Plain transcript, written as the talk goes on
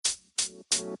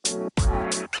What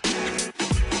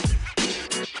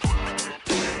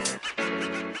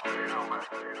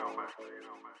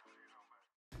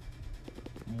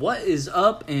is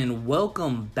up, and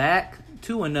welcome back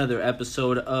to another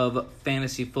episode of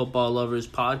Fantasy Football Lovers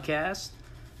Podcast.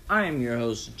 I am your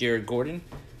host, Jared Gordon,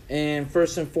 and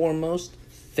first and foremost,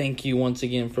 thank you once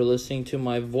again for listening to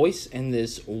my voice and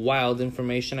this wild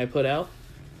information I put out.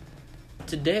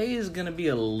 Today is going to be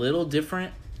a little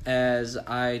different as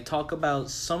I talk about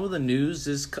some of the news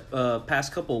this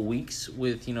past couple of weeks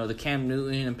with, the Cam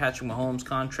Newton and Patrick Mahomes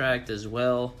contract as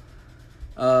well.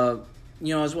 As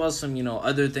well as some,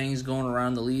 other things going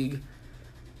around the league.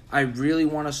 I really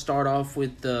want to start off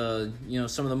with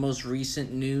some of the most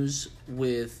recent news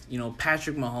with,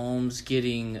 Patrick Mahomes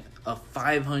getting a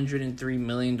 $503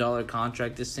 million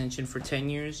contract extension for 10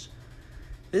 years.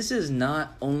 This is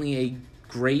not only a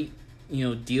great,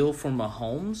 deal for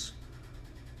Mahomes,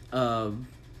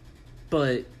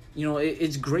 but,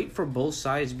 it's great for both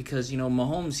sides because,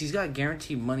 Mahomes, he's got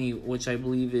guaranteed money, which I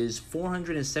believe is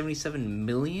 $477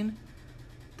 million.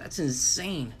 That's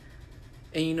insane.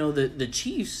 And, the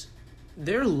Chiefs,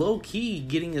 they're low-key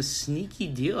getting a sneaky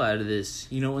deal out of this.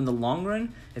 In the long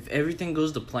run, if everything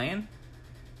goes to plan,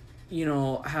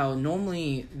 how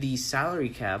normally the salary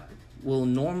cap will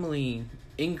normally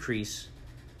increase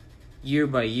year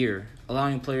by year,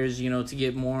 allowing players, to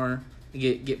get more,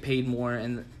 get paid more,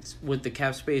 and with the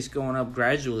cap space going up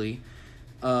gradually,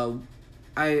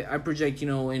 I project,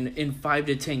 in 5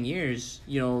 to 10 years,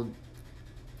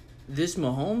 this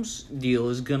Mahomes deal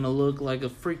is going to look like a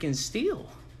freaking steal.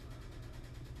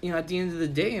 At the end of the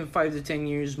day, in 5 to 10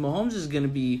 years, Mahomes is going to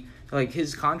be,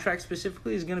 his contract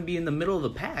specifically is going to be in the middle of the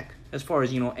pack as far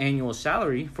as, annual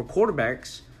salary for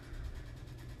quarterbacks.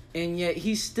 And yet,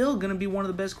 he's still going to be one of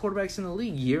the best quarterbacks in the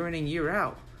league year in and year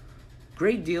out.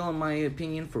 Great deal, in my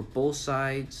opinion, for both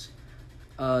sides.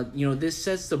 This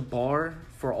sets the bar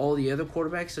for all the other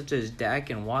quarterbacks, such as Dak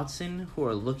and Watson, who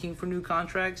are looking for new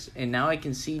contracts. And now I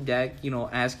can see Dak,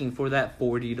 asking for that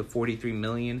 $40 to $43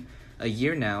 million a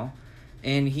year now.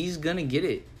 And he's going to get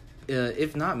it,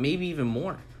 if not, maybe even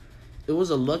more. It was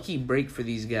a lucky break for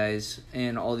these guys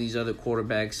and all these other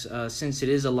quarterbacks, since it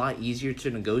is a lot easier to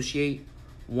negotiate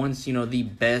once, the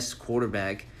best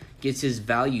quarterback gets his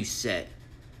value set.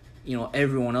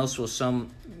 Everyone else will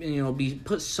be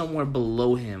put somewhere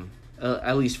below him,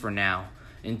 at least for now,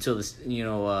 until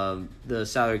the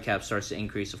salary cap starts to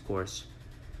increase, of course.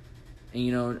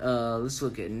 And let's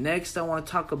look at next. I want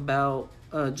to talk about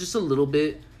just a little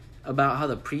bit about how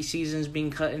the preseason is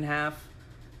being cut in half,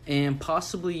 and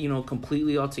possibly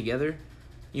completely altogether.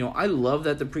 I love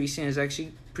that the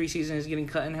preseason is getting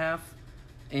cut in half,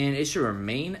 and it should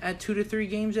remain at 2 to 3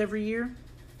 games every year,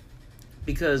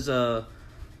 because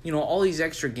all these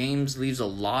extra games leaves a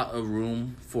lot of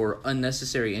room for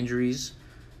unnecessary injuries.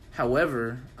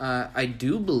 However, I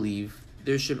do believe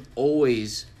there should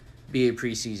always be a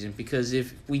preseason, because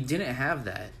if we didn't have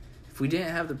that, if we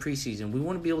didn't have the preseason, we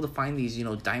wouldn't be able to find these,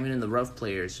 diamond in the rough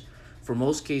players. For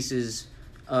most cases,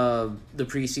 the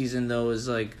preseason, though, is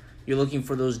you're looking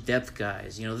for those depth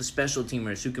guys, the special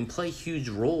teamers who can play huge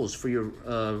roles for your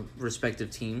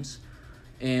respective teams.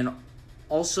 And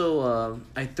also,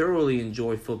 I thoroughly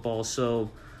enjoy football,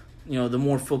 so, the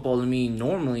more football to me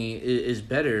normally is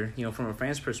better, from a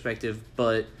fan's perspective.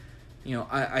 But,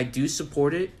 I do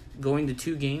support it, going to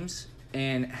 2 games,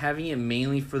 and having it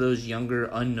mainly for those younger,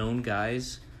 unknown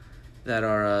guys that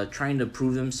are trying to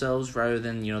prove themselves rather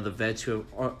than, the vets who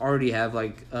already have,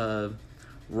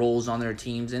 roles on their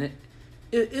teams. And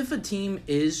if a team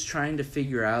is trying to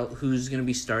figure out who's going to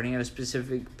be starting at a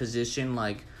specific position,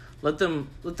 let them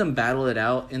battle it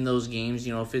out in those games,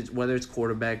 whether it's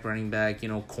quarterback, running back,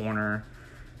 corner,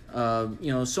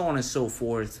 so on and so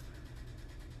forth.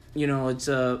 It's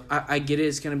I get it.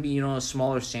 It's going to be, a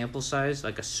smaller sample size,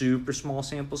 like a super small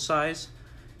sample size,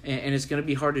 and it's going to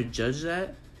be hard to judge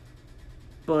that.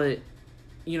 But,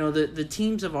 the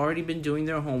teams have already been doing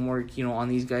their homework, on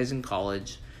these guys in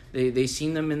college. They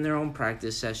seen them in their own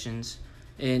practice sessions,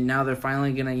 and now they're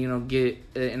finally going to, get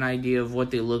an idea of what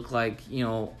they look like,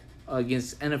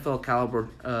 against NFL caliber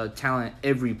talent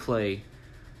every play.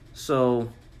 So,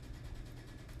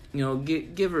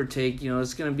 give or take,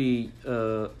 it's going to be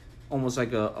almost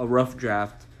like a rough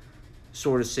draft,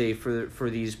 sort of say, for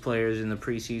these players in the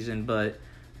preseason. But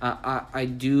I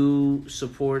do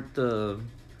support the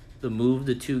move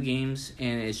to 2 games,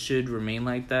 and it should remain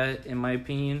like that, in my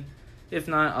opinion. If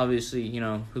not, obviously,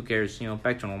 who cares?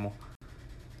 Back to normal.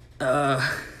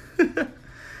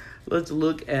 Let's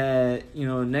look at,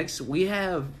 next we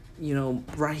have,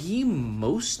 Raheem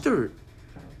Mostert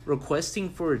requesting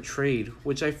for a trade,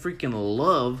 which I freaking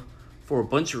love for a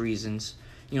bunch of reasons.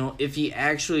 If he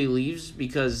actually leaves,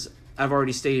 because I've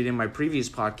already stated in my previous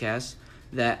podcast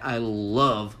that I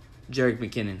love Jerick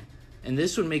McKinnon. And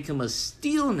this would make him a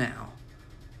steal now,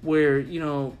 where,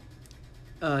 even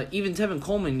Tevin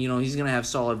Coleman, he's going to have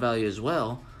solid value as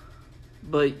well.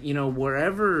 But,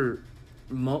 wherever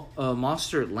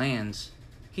Mostert lands,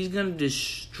 he's going to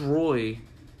destroy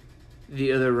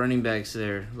the other running backs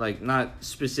there. Like, not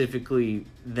specifically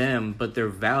them, but their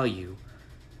value.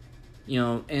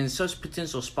 And such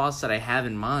potential spots that I have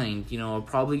in mind, are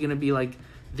probably going to be like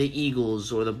the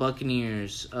Eagles or the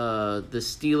Buccaneers, the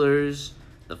Steelers,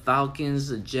 the Falcons,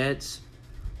 the Jets,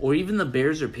 or even the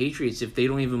Bears or Patriots if they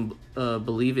don't even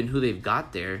believe in who they've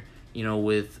got there,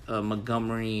 with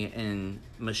Montgomery and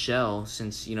Michelle,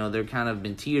 since, they're kind of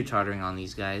been teeter-tottering on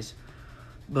these guys.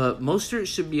 But Mostert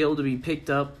should be able to be picked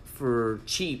up for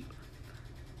cheap,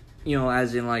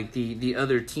 as in like the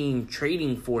other team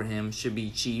trading for him should be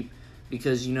cheap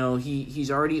because,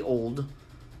 he's already old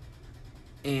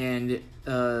and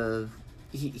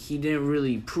he didn't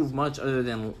really prove much other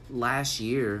than last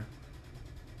year.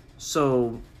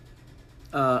 So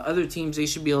other teams, they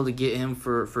should be able to get him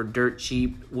for dirt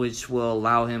cheap, which will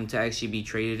allow him to actually be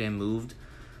traded and moved.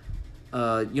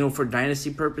 For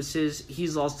dynasty purposes,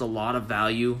 he's lost a lot of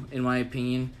value, in my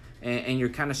opinion, and you're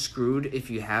kind of screwed if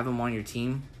you have him on your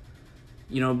team,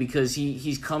 because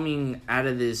he's coming out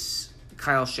of this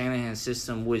Kyle Shanahan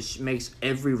system, which makes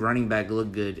every running back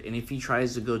look good, and if he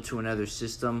tries to go to another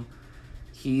system,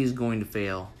 he is going to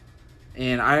fail.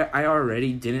 And I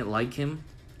already didn't like him,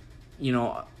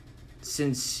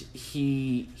 since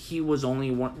he was only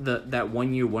that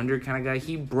 1 year wonder kind of guy.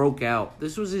 He broke out.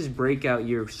 This was his breakout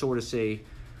year, sort of say,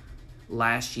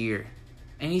 last year.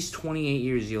 And he's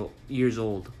 28 years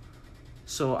old.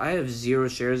 So I have 0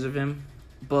 shares of him.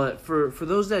 But for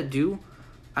those that do,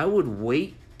 I would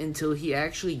wait until he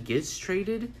actually gets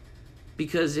traded.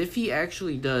 Because if he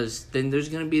actually does, then there's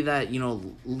going to be that,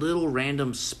 little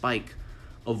random spike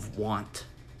of want.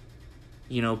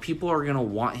 People are going to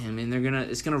want him, and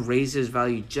it's going to raise his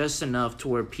value just enough to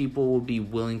where people will be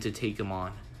willing to take him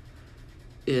on.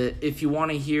 If you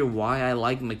want to hear why I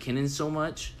like McKinnon so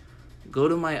much, go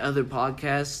to my other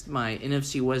podcast, my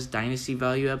NFC West Dynasty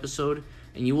Value episode,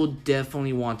 and you will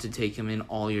definitely want to take him in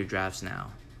all your drafts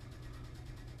now.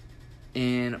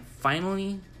 And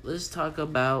finally, let's talk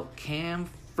about Cam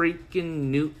freaking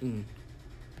Newton,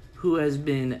 who has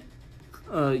been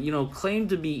claimed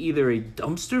to be either a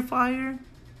dumpster fire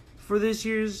for this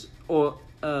year's or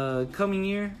coming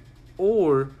year,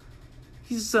 or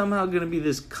he's somehow going to be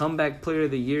this comeback player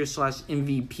of the year /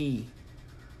 MVP.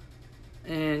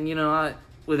 And,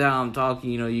 with how I'm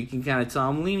talking, you can kind of tell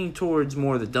I'm leaning towards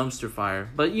more of the dumpster fire,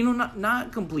 but,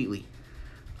 not completely.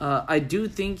 I do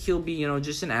think he'll be,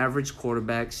 just an average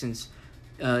quarterback since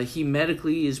he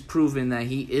medically is proven that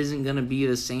he isn't going to be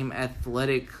the same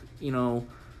athletic,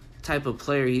 type of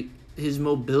player. His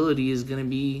mobility is going to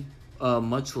be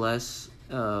much less,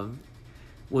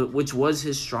 which was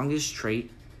his strongest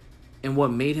trait and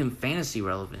what made him fantasy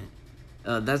relevant.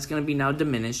 That's going to be now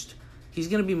diminished. He's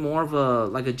going to be more of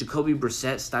a Jacoby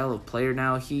Brissett style of player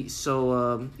now. He's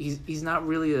not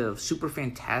really a super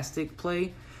fantastic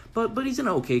play, but he's an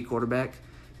okay quarterback,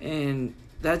 and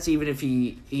that's even if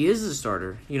he is a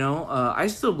starter. I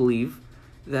still believe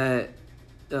that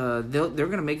they're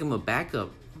going to make him a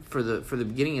backup for the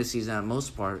beginning of the season at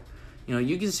most part.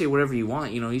 You can say whatever you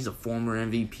want. He's a former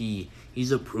MVP.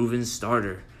 He's a proven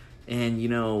starter, and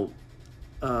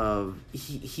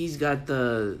he's got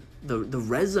the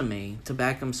resume to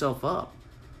back himself up.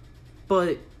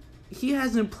 But he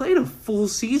hasn't played a full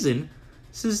season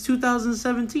since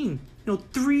 2017.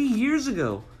 3 years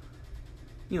ago.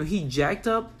 He jacked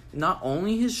up not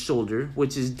only his shoulder,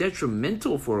 which is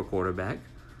detrimental for a quarterback,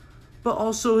 but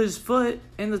also his foot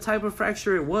and the type of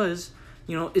fracture it was.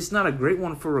 It's not a great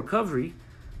one for recovery,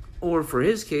 or for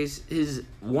his case, his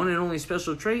one and only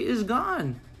special trait is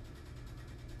gone.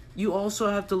 You also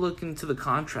have to look into the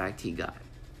contract he got,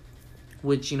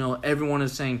 which, everyone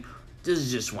is saying, this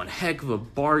is just one heck of a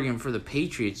bargain for the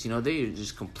Patriots. They are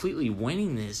just completely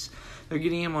winning this. They're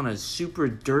getting him on a super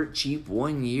dirt cheap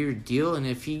 1 year deal, and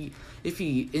if he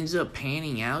ends up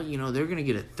panning out, they're gonna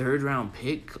get a 3rd round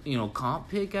pick, comp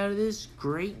pick out of this.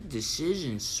 Great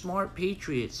decision, smart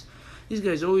Patriots. These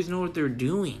guys always know what they're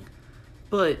doing.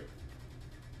 But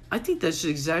I think that's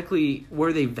exactly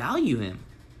where they value him.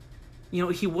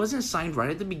 He wasn't signed right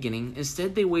at the beginning.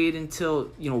 Instead, they waited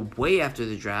until, way after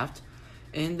the draft.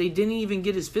 And they didn't even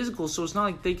get his physical, so it's not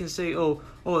like they can say, oh,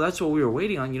 that's what we were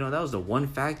waiting on. That was the one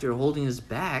factor holding us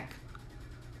back.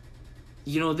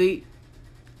 They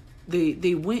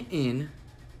went in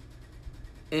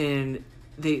and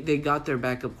they got their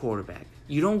backup quarterback.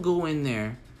 You don't go in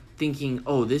there thinking,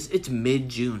 oh, it's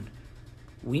mid-June.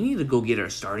 We need to go get our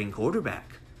starting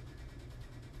quarterback.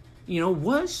 You know,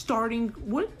 what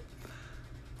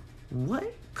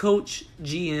coach,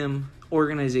 GM,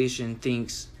 organization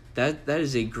thinks that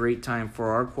is a great time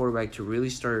for our quarterback to really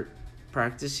start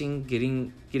practicing,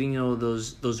 getting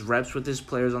those reps with his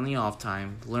players on the off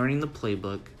time, learning the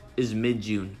playbook, is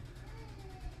mid-June.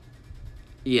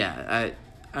 Yeah,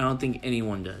 I don't think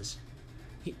anyone does.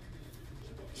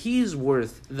 He is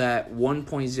worth that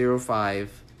 $1.05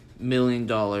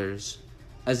 million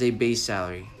as a base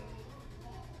salary.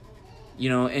 You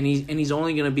know, and he's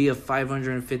only going to be a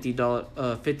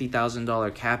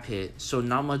 $50,000 cap hit, so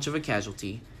not much of a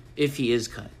casualty if he is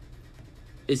cut.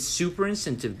 It's super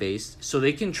incentive based, so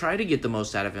they can try to get the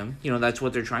most out of him. You know, that's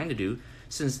what they're trying to do,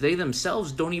 since they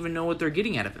themselves don't even know what they're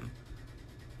getting out of him.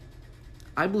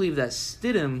 I believe that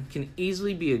Stidham can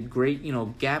easily be a great,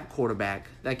 gap quarterback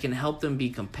that can help them be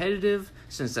competitive,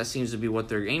 since that seems to be what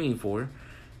they're aiming for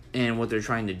and what they're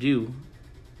trying to do.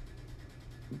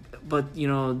 But,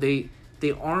 they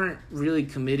aren't really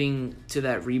committing to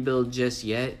that rebuild just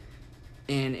yet.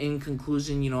 And in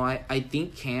conclusion, I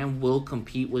think Cam will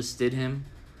compete with Stidham,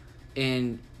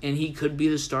 and he could be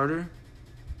the starter.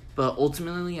 But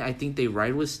ultimately, I think they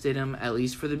ride with Stidham, at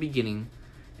least for the beginning.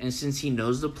 And since he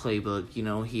knows the playbook,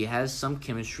 he has some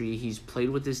chemistry. He's played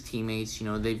with his teammates.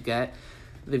 They've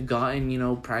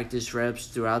gotten practice reps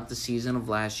throughout the season of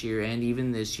last year and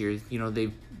even this year.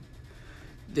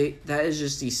 That is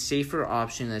just the safer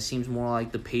option that seems more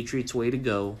like the Patriots' way to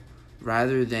go,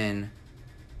 rather than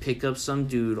pick up some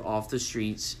dude off the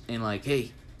streets and like,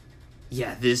 hey,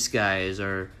 yeah, this guy is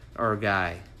our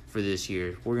guy for this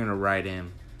year. We're gonna ride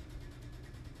him.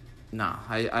 Nah,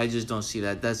 I just don't see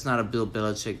that. That's not a Bill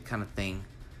Belichick kind of thing.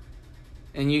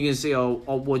 And you can say all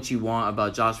what you want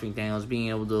about Josh McDaniels being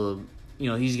able to,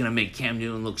 he's going to make Cam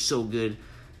Newton look so good.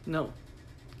 No,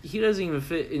 he doesn't even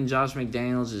fit in Josh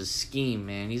McDaniels' scheme,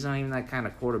 man. He's not even that kind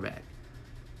of quarterback.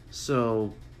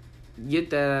 So, get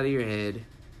that out of your head.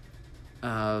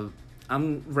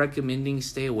 I'm recommending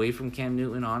stay away from Cam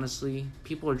Newton, honestly.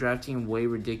 People are drafting him way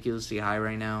ridiculously high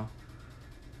right now.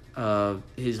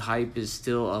 His hype is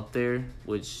still up there,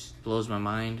 which blows my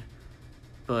mind.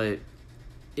 But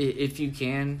if you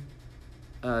can,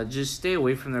 just stay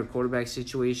away from their quarterback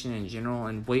situation in general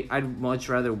and wait. I'd much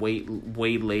rather wait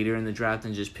way later in the draft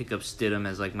than just pick up Stidham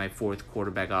as like my fourth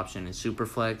quarterback option in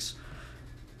Superflex.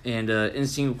 And in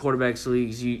single quarterbacks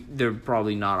leagues, they're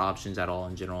probably not options at all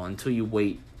in general until you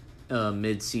wait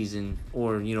mid-season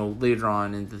or later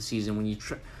on in the season when you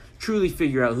truly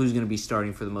figure out who's going to be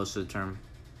starting for the most of the term.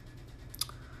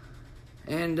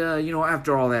 And,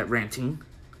 after all that ranting,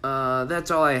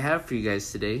 that's all I have for you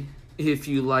guys today. If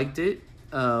you liked it,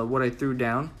 what I threw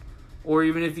down, or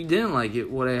even if you didn't like it,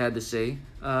 what I had to say,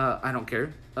 I don't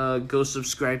care. Go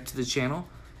subscribe to the channel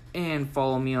and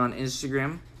follow me on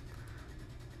Instagram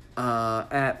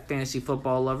at Fantasy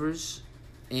Football Lovers.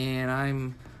 And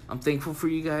I'm thankful for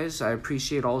you guys. I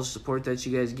appreciate all the support that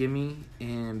you guys give me,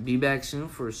 and be back soon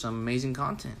for some amazing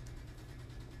content.